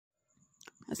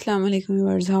Assalamu alaikum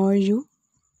viewers, how are you?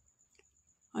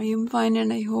 I am fine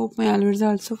and I hope my viewers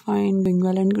are also fine, doing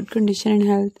well and good condition and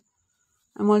health.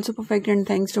 I'm also perfect and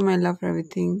thanks to my Allah for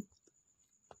everything.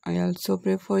 I also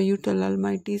pray for you to Allah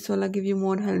Almighty, so Allah give you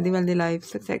more healthy, wealthy life,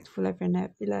 successful life and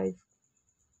happy life.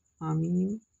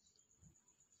 Ameen.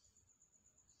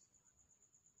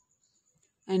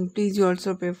 And please you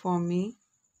also pray for me.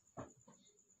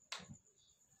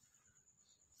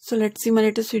 So let's see my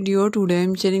latest video. Today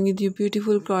I'm sharing with you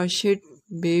beautiful crochet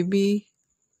baby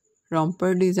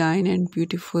romper design and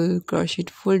beautiful crochet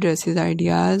full dresses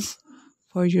ideas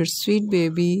for your sweet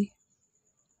baby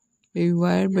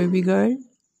boy, baby girl.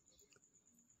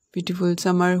 Beautiful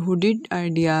summer hooded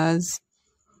ideas.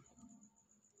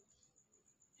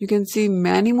 You can see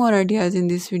many more ideas in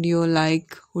this video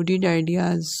like hooded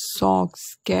ideas,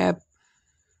 socks, cap,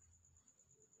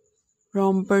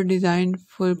 romper design,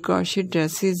 full crochet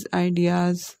dresses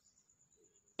ideas,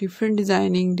 different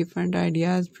designing, different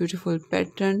ideas, beautiful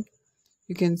pattern.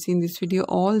 You can see in this video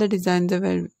all the designs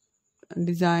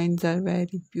are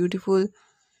very beautiful.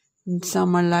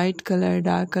 Some are light color,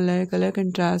 dark color, color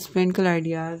contrast, plain color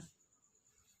ideas,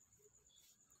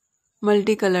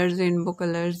 multicolors, rainbow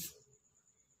colors,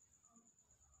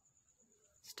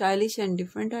 stylish and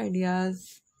different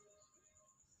ideas.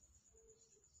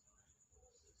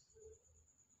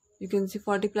 You can see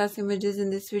 40 plus images in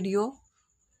this video.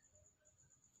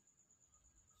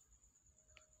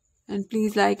 And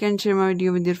please like and share my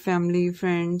video with your family,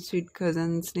 friends, sweet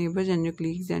cousins, neighbors and your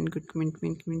colleagues, and good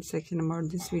comment section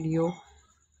about this video.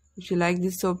 If you like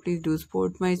this, so please do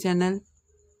support my channel.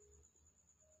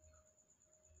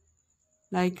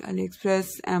 Like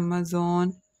AliExpress,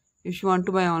 Amazon. If you want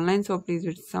to buy online, so please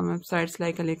visit some websites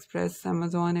like AliExpress,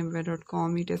 Amazon,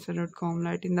 Everywhere.com, Eatasware.com,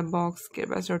 Light in the Box,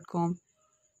 Carebas.com,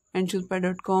 and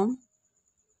Choosepie.com.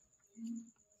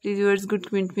 Please viewers, good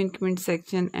comment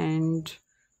section and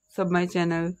sub my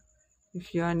channel.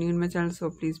 If you are new in my channel, so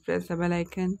please press the bell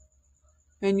icon.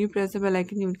 When you press the bell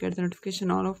icon, you will get the notification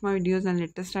all of my videos and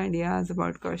latest ideas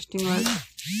about crocheting work.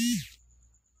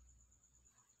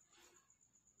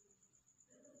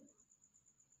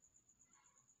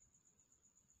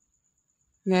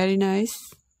 Very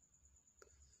nice.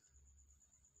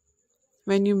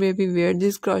 When your baby wear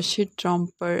this crochet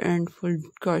romper and full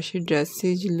crochet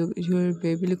dresses, your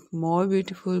baby look more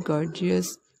beautiful,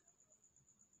 gorgeous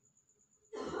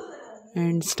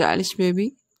and stylish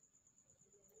baby.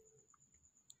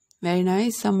 Very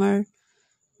nice summer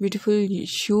beautiful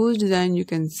shoes design you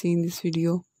can see in this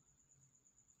video.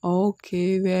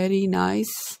 Okay, very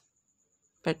nice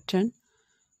pattern.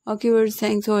 Okay viewers,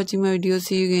 thanks for watching my video.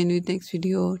 See you again with next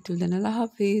video. Till then, Allah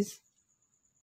Hafiz.